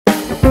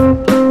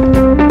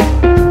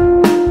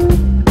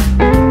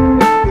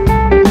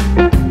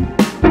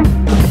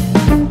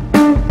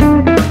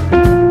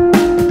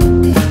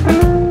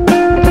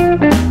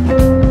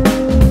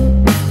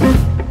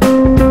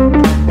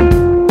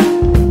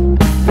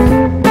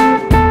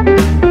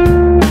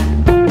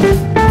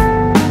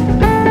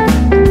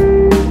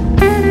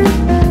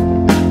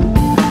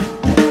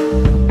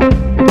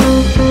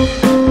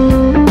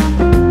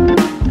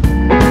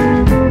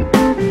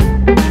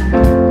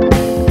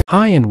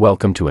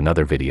welcome to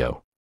another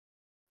video.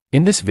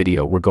 In this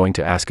video we're going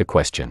to ask a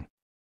question.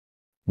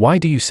 Why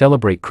do you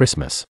celebrate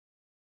Christmas?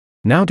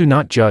 Now do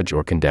not judge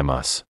or condemn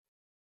us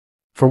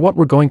for what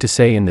we're going to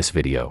say in this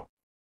video.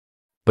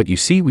 But you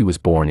see, we was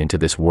born into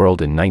this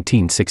world in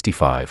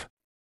 1965.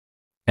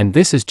 And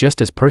this is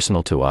just as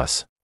personal to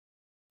us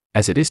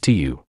as it is to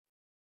you.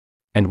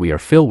 And we are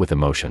filled with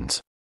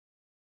emotions.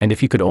 And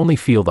if you could only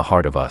feel the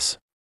heart of us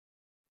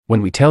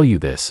when we tell you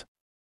this,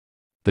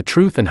 the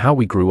truth and how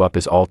we grew up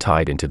is all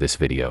tied into this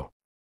video.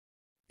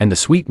 And the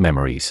sweet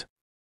memories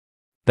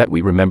that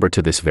we remember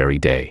to this very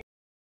day.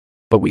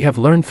 But we have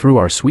learned through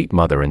our sweet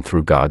mother and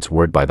through God's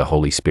word by the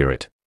Holy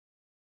Spirit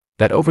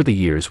that over the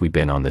years we've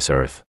been on this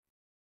earth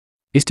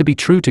is to be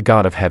true to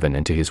God of heaven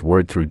and to His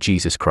word through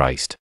Jesus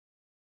Christ.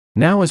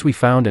 Now, as we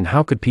found, and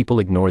how could people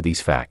ignore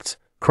these facts,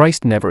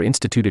 Christ never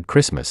instituted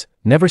Christmas,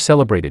 never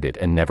celebrated it,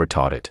 and never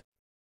taught it.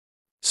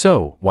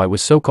 So, why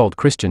was so-called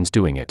Christians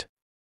doing it?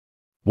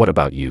 What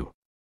about you?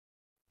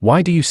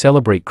 Why do you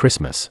celebrate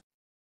Christmas?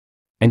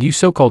 And you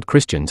so-called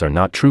Christians are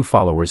not true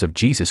followers of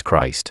Jesus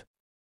Christ.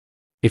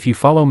 If you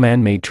follow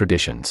man-made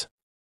traditions,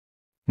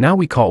 now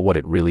we call what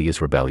it really is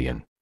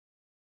rebellion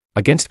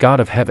against God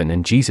of heaven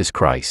and Jesus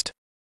Christ.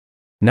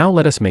 Now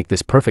let us make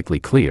this perfectly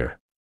clear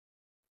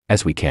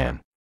as we can.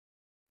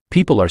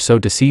 People are so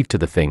deceived to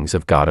the things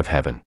of God of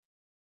heaven.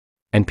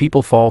 And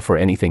people fall for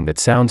anything that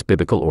sounds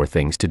biblical or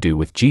things to do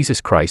with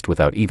Jesus Christ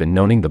without even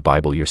knowing the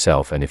Bible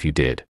yourself. And if you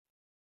did,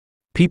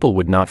 people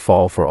would not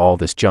fall for all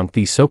this junk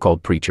these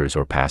so-called preachers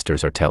or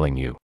pastors are telling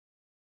you.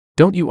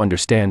 Don't you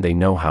understand? They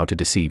know how to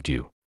deceive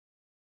you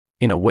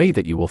in a way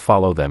that you will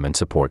follow them and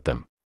support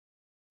them.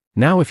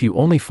 Now, if you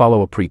only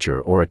follow a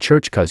preacher or a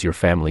church cause your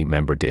family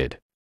member did,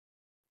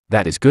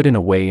 that is good in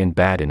a way and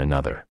bad in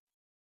another.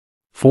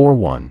 For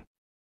one,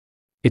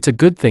 it's a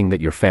good thing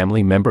that your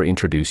family member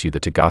introduce you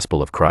to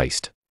gospel of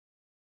Christ.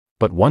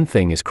 But one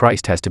thing is,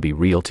 Christ has to be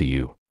real to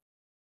you.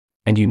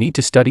 And you need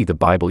to study the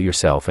Bible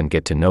yourself and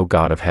get to know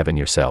God of heaven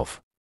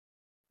yourself.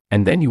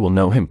 And then you will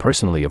know Him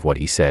personally of what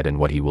He said and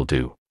what He will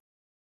do.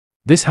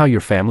 This how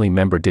your family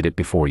member did it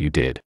before you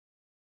did.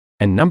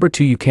 And number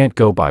two, you can't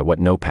go by what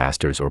no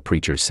pastors or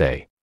preachers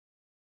say.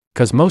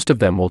 Cause most of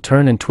them will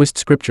turn and twist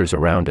scriptures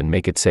around and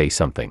make it say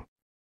something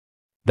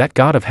that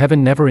God of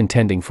heaven never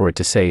intending for it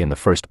to say in the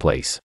first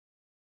place.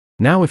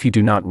 Now, if you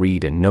do not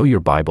read and know your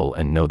Bible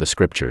and know the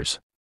scriptures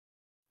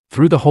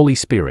through the Holy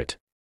Spirit,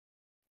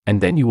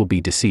 and then you will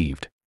be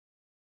deceived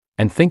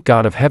and think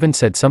God of heaven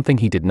said something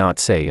He did not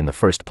say in the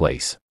first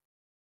place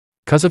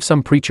cause of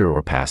some preacher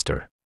or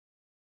pastor.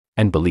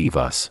 And believe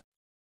us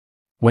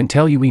when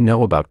tell you we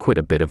know about quite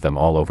a bit of them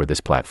all over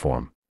this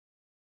platform,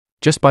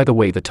 just by the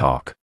way they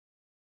talk.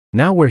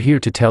 Now we're here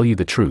to tell you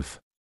the truth,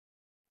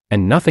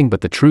 and nothing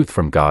but the truth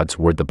from God's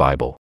word, the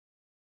Bible.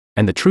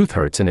 And the truth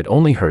hurts, and it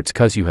only hurts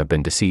cause you have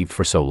been deceived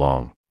for so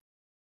long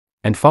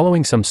and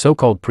following some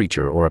so-called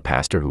preacher or a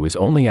pastor who is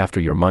only after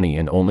your money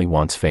and only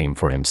wants fame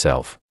for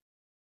himself.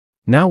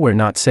 Now, we're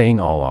not saying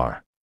all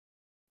are,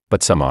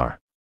 but some are.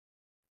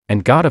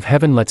 And God of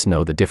heaven lets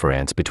know the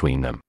difference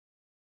between them.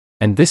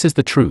 And this is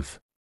the truth.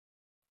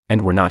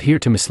 And we're not here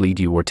to mislead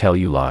you or tell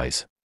you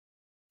lies.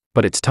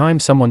 But it's time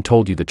someone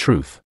told you the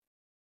truth.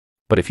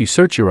 But if you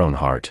search your own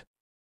heart,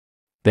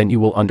 then you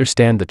will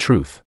understand the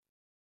truth.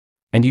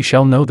 And you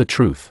shall know the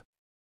truth.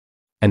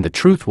 And the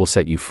truth will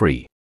set you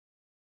free.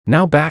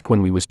 Now, back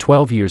when we was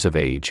 12 years of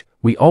age,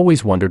 we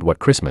always wondered what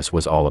Christmas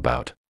was all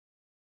about.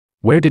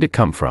 Where did it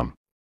come from?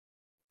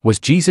 Was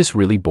Jesus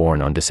really born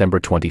on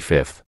December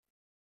 25th?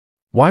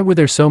 Why were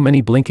there so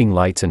many blinking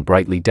lights and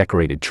brightly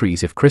decorated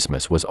trees if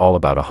Christmas was all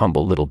about a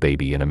humble little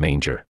baby in a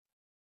manger?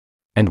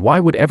 And why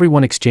would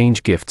everyone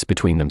exchange gifts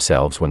between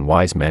themselves when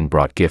wise men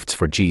brought gifts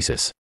for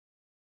Jesus?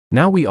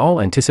 Now, we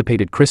all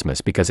anticipated Christmas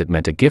because it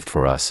meant a gift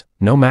for us,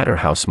 no matter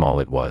how small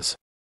it was.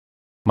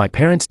 My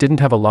parents didn't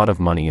have a lot of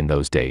money in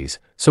those days,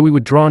 so we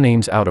would draw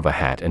names out of a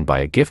hat and buy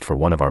a gift for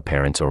one of our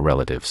parents or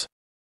relatives.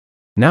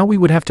 Now we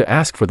would have to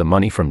ask for the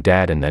money from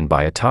Dad and then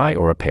buy a tie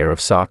or a pair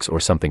of socks or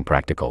something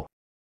practical.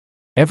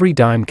 Every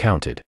dime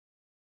counted.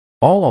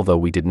 Although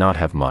we did not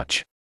have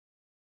much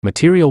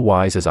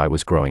material-wise as I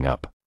was growing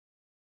up.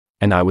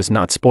 And I was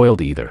not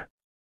spoiled either,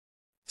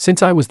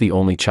 since I was the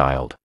only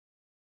child.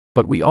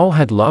 But we all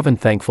had love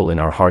and thankful in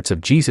our hearts of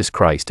Jesus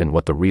Christ and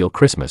what the real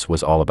Christmas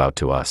was all about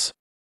to us.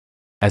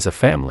 As a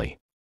family.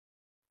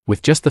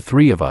 With just the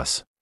three of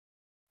us.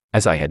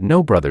 As I had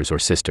no brothers or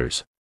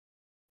sisters.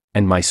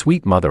 And my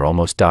sweet mother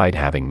almost died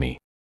having me.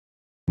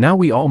 Now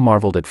we all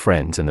marveled at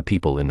friends and the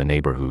people in the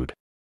neighborhood.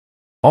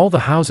 All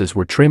the houses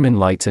were trim in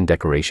lights and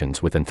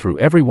decorations with, and through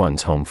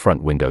everyone's home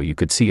front window you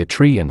could see a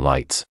tree and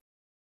lights.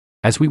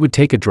 As we would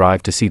take a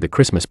drive to see the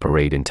Christmas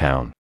parade in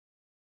town.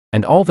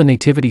 And all the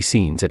nativity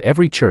scenes at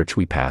every church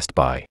we passed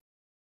by.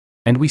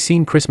 And we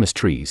seen Christmas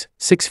trees,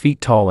 6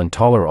 feet tall and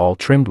taller, all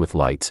trimmed with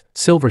lights,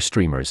 silver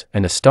streamers,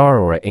 and a star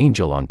or an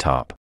angel on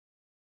top.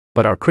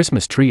 But our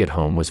Christmas tree at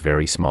home was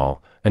very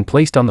small, and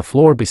placed on the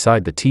floor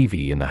beside the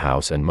TV in the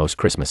house. And most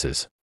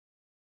Christmases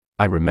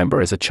I remember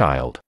as a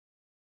child,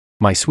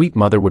 My sweet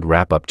mother would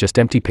wrap up just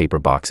empty paper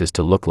boxes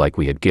to look like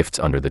we had gifts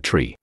under the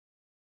tree,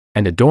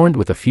 and adorned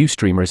with a few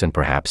streamers and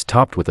perhaps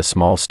topped with a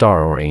small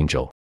star or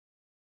angel.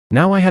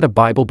 Now I had a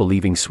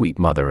Bible-believing sweet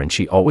mother, and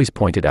she always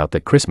pointed out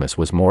that Christmas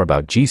was more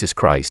about Jesus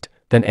Christ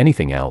than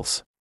anything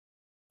else.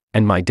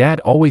 And my dad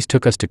always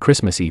took us to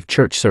Christmas Eve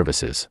church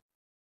services,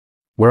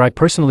 where I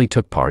personally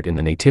took part in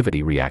the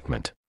nativity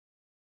reenactment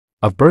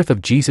of birth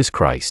of Jesus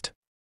Christ.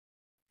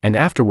 And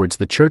afterwards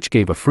the church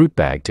gave a fruit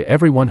bag to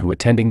everyone who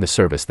attending the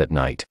service that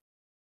night.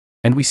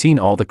 And we seen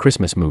all the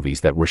Christmas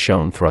movies that were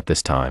shown throughout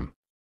this time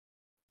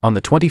on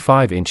the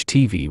 25-inch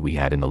TV we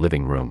had in the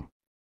living room.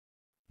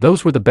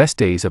 Those were the best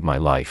days of my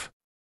life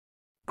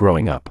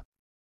growing up.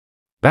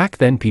 Back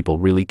then people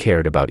really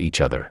cared about each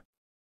other.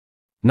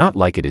 Not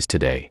like it is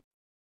today.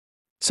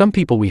 Some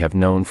people we have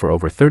known for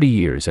over 30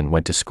 years and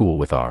went to school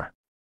with are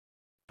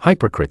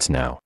hypocrites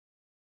now.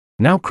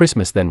 Now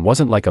Christmas then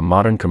wasn't like a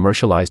modern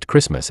commercialized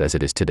Christmas as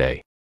it is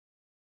today.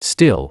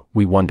 Still,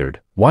 we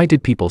wondered, why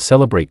did people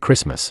celebrate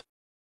Christmas?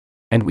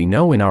 And we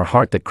know in our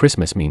heart that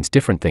Christmas means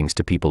different things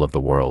to people of the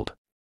world.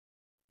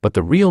 But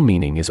the real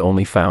meaning is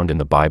only found in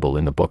the Bible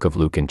in the book of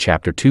Luke in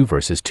chapter 2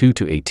 verses 2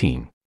 to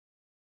 18.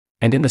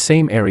 And in the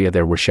same area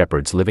there were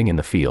shepherds living in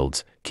the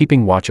fields,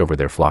 keeping watch over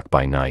their flock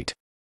by night.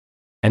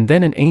 And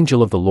then an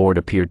angel of the Lord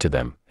appeared to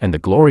them, and the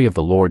glory of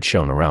the Lord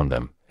shone around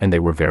them, and they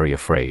were very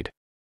afraid.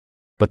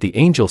 But the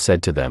angel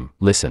said to them,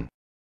 "Listen.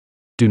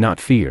 Do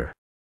not fear.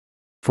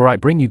 For I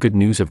bring you good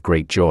news of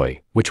great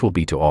joy, which will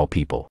be to all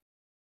people.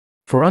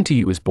 For unto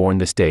you is born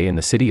this day in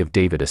the city of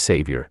David a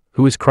Savior,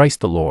 who is Christ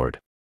the Lord.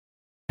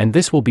 And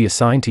this will be a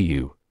sign to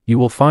you, you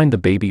will find the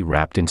baby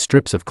wrapped in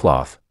strips of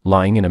cloth,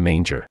 lying in a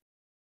manger."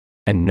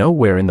 And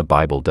nowhere in the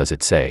Bible does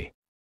it say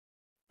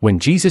when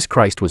Jesus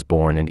Christ was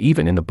born, and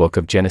even in the book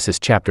of Genesis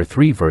chapter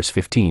 3 verse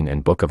 15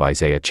 and book of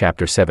Isaiah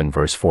chapter 7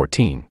 verse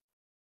 14.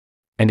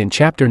 And in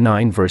chapter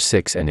 9 verse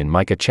 6 and in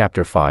Micah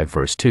chapter 5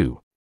 verse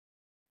 2.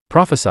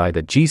 Prophesy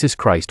that Jesus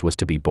Christ was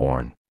to be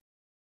born,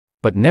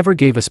 but never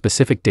gave a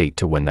specific date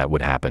to when that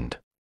would happen.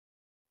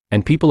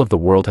 And people of the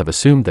world have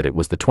assumed that it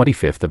was the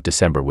 25th of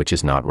December, which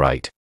is not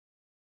right.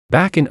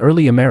 Back in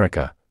early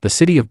America, the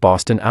city of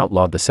Boston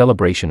outlawed the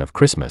celebration of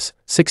Christmas,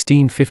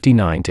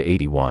 1659 to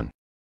 81.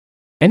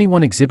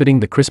 Anyone exhibiting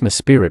the Christmas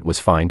spirit was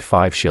fined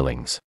 5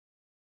 shillings.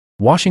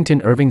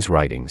 Washington Irving's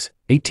writings,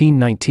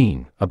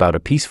 1819, about a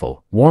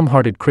peaceful,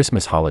 warm-hearted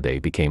Christmas holiday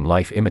became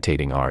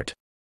life-imitating art.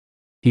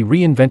 He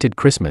reinvented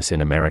Christmas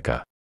in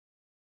America.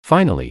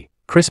 Finally,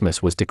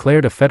 Christmas was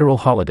declared a federal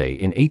holiday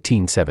in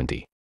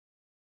 1870.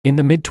 In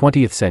the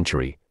mid-20th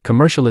century,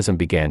 commercialism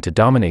began to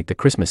dominate the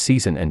Christmas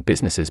season and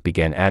businesses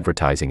began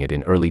advertising it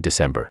in early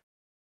December.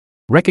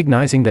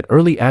 Recognizing that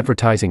early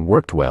advertising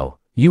worked well,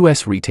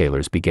 U.S.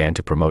 retailers began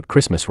to promote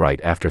Christmas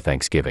right after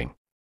Thanksgiving.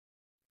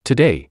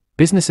 Today,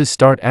 businesses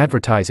start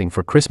advertising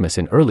for Christmas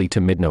in early to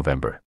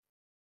mid-November.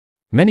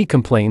 Many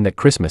complain that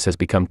Christmas has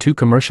become too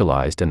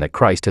commercialized and that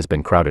Christ has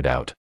been crowded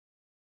out.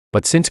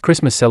 But since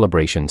Christmas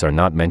celebrations are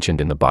not mentioned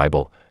in the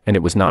Bible, and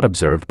it was not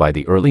observed by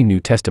the early New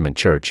Testament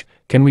church,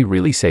 can we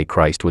really say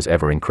Christ was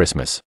ever in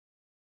Christmas?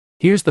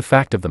 Here's the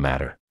fact of the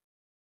matter.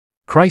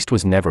 Christ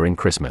was never in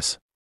Christmas.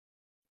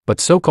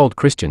 But so-called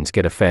Christians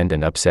get offended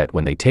and upset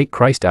when they take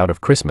Christ out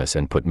of Christmas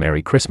and put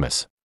Merry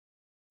Christmas.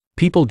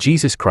 People,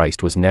 Jesus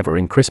Christ was never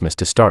in Christmas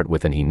to start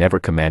with, and he never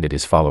commanded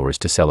his followers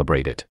to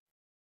celebrate it.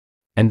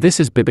 And this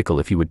is biblical.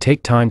 If you would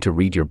take time to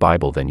read your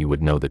Bible, then you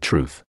would know the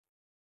truth.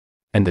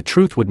 And the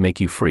truth would make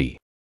you free.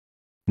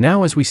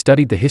 Now, as we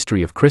studied the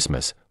history of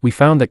Christmas, we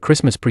found that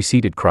Christmas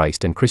preceded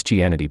Christ and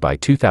Christianity by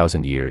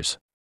 2,000 years.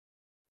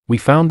 We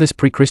found this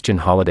pre-Christian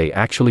holiday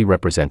actually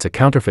represents a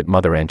counterfeit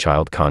mother and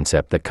child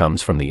concept that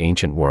comes from the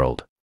ancient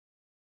world.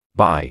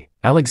 By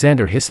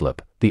Alexander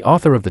Hislop, the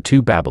author of The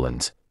Two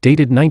Babylons,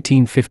 dated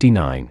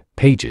 1959,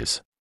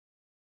 pages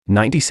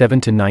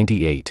 97 to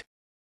 98.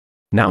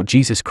 Now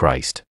Jesus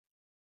Christ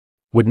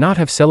would not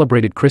have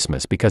celebrated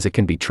Christmas because it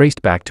can be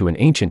traced back to an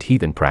ancient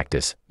heathen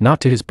practice,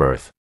 not to his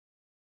birth.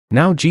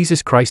 Now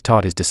Jesus Christ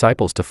taught his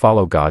disciples to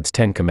follow God's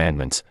 10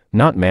 commandments,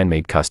 not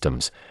man-made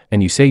customs,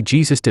 and you say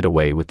Jesus did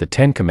away with the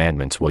 10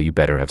 commandments. Well, you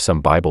better have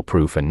some Bible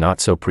proof and not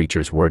so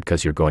preacher's word,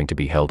 because you're going to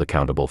be held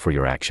accountable for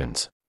your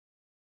actions.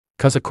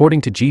 Because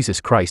according to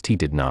Jesus Christ he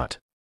did not.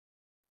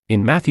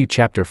 In Matthew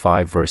chapter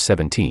 5 verse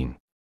 17.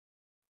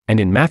 And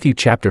in Matthew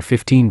chapter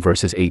 15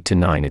 verses 8 to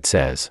 9 it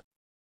says,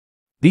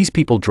 "These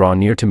people draw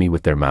near to me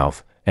with their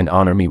mouth, and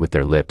honor me with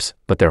their lips,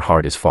 but their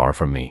heart is far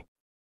from me.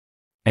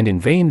 And in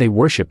vain they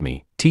worship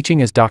me,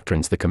 teaching as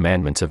doctrines the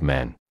commandments of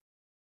men.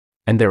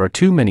 And there are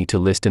too many to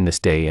list in this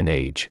day and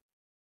age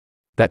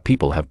that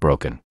people have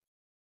broken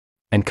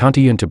and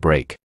continue to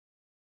break."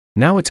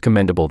 Now it's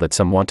commendable that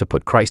some want to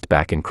put Christ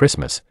back in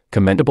Christmas,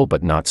 commendable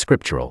but not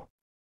scriptural.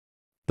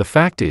 The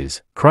fact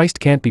is, Christ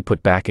can't be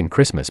put back in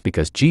Christmas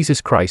because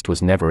Jesus Christ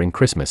was never in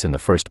Christmas in the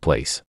first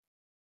place.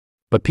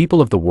 But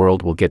people of the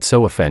world will get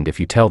so offended if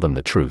you tell them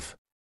the truth.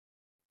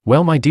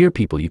 Well, my dear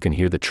people, you can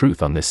hear the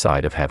truth on this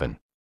side of heaven,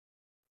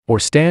 or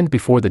stand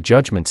before the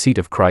judgment seat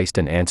of Christ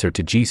and answer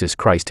to Jesus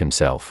Christ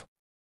himself.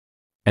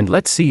 And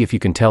let's see if you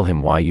can tell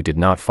him why you did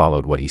not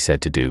follow what he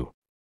said to do.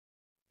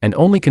 And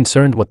only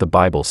concerned what the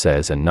Bible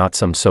says and not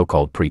some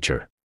so-called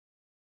preacher.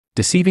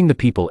 Deceiving the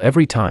people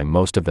every time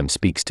most of them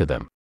speaks to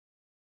them.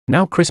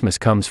 Now Christmas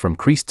comes from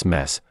Christ's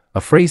mess,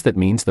 a phrase that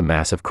means the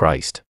Mass of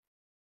Christ.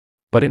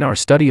 But in our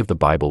study of the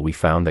Bible we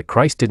found that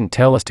Christ didn't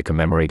tell us to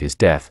commemorate his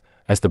death,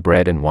 as the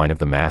bread and wine of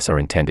the Mass are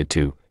intended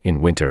to,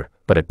 in winter,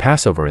 but at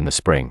Passover in the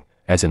spring,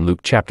 as in Luke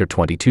chapter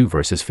 22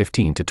 verses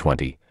 15 to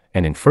 20,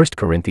 and in 1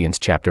 Corinthians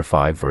chapter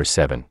 5 verse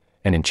 7,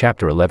 and in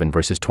chapter 11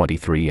 verses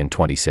 23 and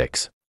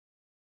 26.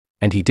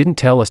 And he didn't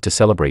tell us to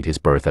celebrate his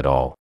birth at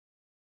all.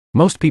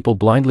 Most people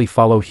blindly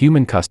follow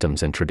human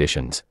customs and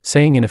traditions,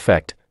 saying in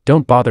effect,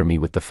 "Don't bother me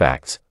with the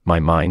facts, my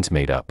mind's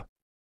made up."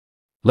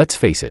 Let's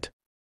face it.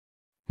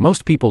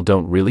 Most people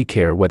don't really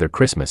care whether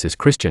Christmas is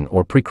Christian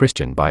or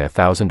pre-Christian by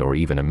 1,000 or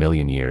even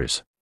 1,000,000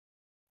 years.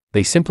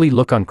 They simply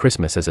look on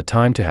Christmas as a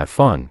time to have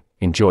fun,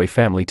 enjoy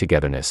family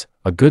togetherness,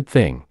 a good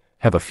thing,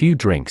 have a few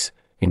drinks,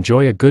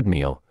 enjoy a good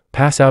meal,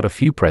 pass out a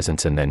few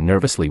presents and then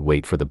nervously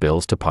wait for the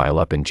bills to pile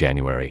up in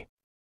January.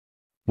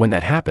 When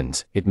that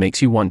happens, it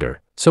makes you wonder,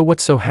 so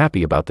what's so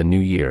happy about the new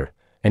year,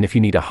 and if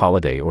you need a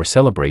holiday or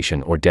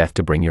celebration or death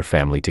to bring your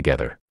family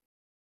together?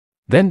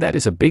 Then that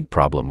is a big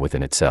problem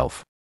within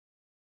itself.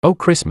 Oh,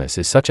 Christmas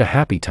is such a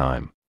happy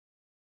time.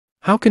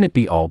 How can it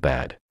be all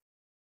bad?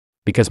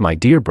 Because my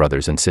dear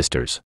brothers and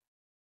sisters,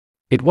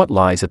 what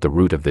lies at the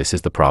root of this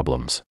is the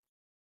problems.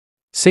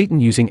 Satan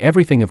using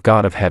everything of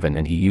God of heaven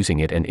and he using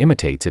it and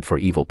imitates it for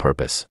evil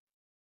purpose.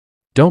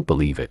 Don't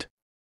believe it.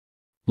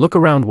 Look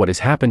around what has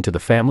happened to the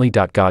family.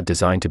 God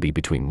designed to be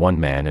between one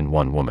man and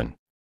one woman.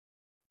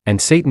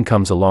 And Satan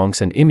comes along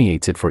and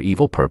imitates it for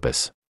evil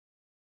purpose.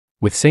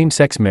 With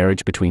same-sex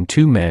marriage between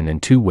two men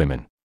and two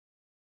women.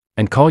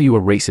 And call you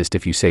a racist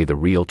if you say the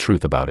real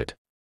truth about it.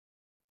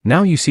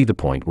 Now you see the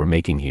point we're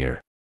making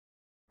here.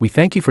 We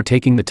thank you for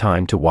taking the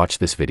time to watch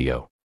this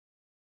video.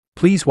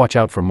 Please watch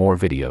out for more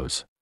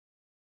videos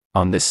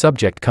on this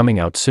subject coming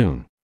out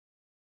soon.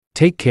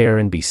 Take care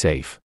and be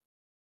safe.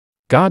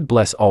 God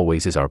bless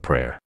always is our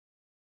prayer.